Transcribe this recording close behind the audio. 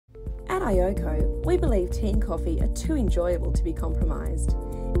At IOco, we believe tea and coffee are too enjoyable to be compromised,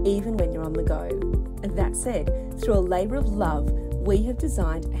 even when you're on the go. And that said, through a labour of love, we have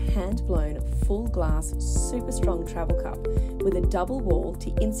designed a hand-blown, full-glass, super strong travel cup with a double wall to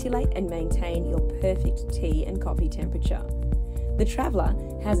insulate and maintain your perfect tea and coffee temperature. The Traveller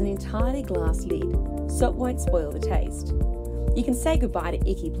has an entirely glass lid, so it won't spoil the taste. You can say goodbye to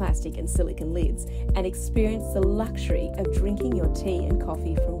icky plastic and silicone lids and experience the luxury of drinking your tea and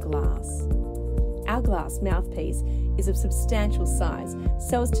coffee from glass. Our glass mouthpiece is of substantial size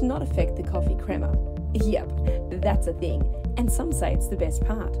so as to not affect the coffee crema. Yep, that's a thing, and some say it's the best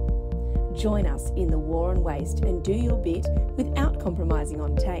part. Join us in the war on waste and do your bit without compromising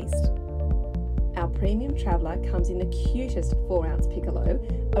on taste. Our premium Traveller comes in the cutest 4-ounce piccolo,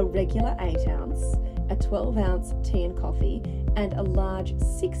 a regular 8-ounce, a 12-ounce tea and coffee, and a large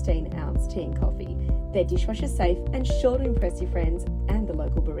 16-ounce tea and coffee. They're dishwasher safe and sure to impress your friends and the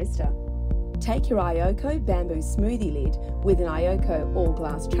local barista. Take your IOco bamboo smoothie lid with an IOco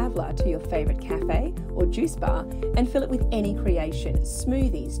all-glass Traveller to your favourite café or juice bar and fill it with any creation,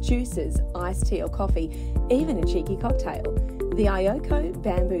 smoothies, juices, iced tea or coffee, even a cheeky cocktail. The IOco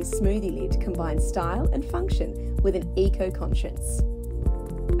bamboo smoothie lid combines style and function with an eco-conscience.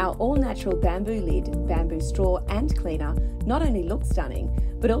 Our all-natural bamboo lid, bamboo straw and cleaner not only look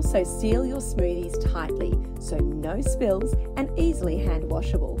stunning, but also seal your smoothies tightly so no spills and easily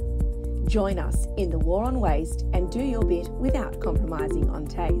hand-washable. Join us in the war on waste and do your bit without compromising on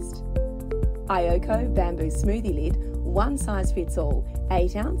taste. IOco bamboo smoothie lid, one size fits all,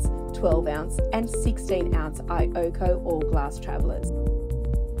 8-ounce, 12-ounce and 16-ounce IOco all-glass Travellers.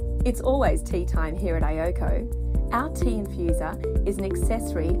 It's always tea time here at IOco. Our tea infuser is an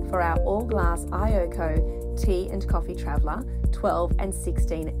accessory for our all-glass IOco tea and coffee Traveller, 12 and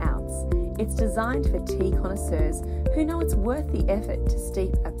 16 ounce. It's designed for tea connoisseurs who know it's worth the effort to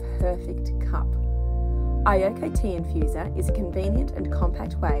steep a perfect cup. IOco Tea Infuser is a convenient and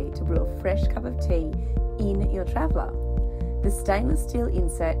compact way to brew a fresh cup of tea in your Traveller. The stainless steel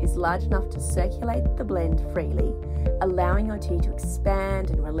insert is large enough to circulate the blend freely, allowing your tea to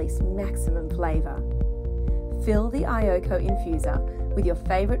expand and release maximum flavour. Fill the IOco infuser with your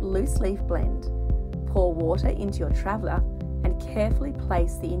favourite loose leaf blend. Pour water into your Traveller and carefully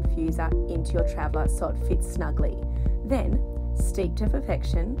place the infuser into your Traveller so it fits snugly. Then, steep to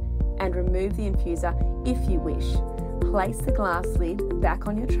perfection and remove the infuser if you wish. Place the glass lid back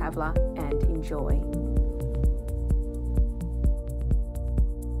on your Traveller and enjoy.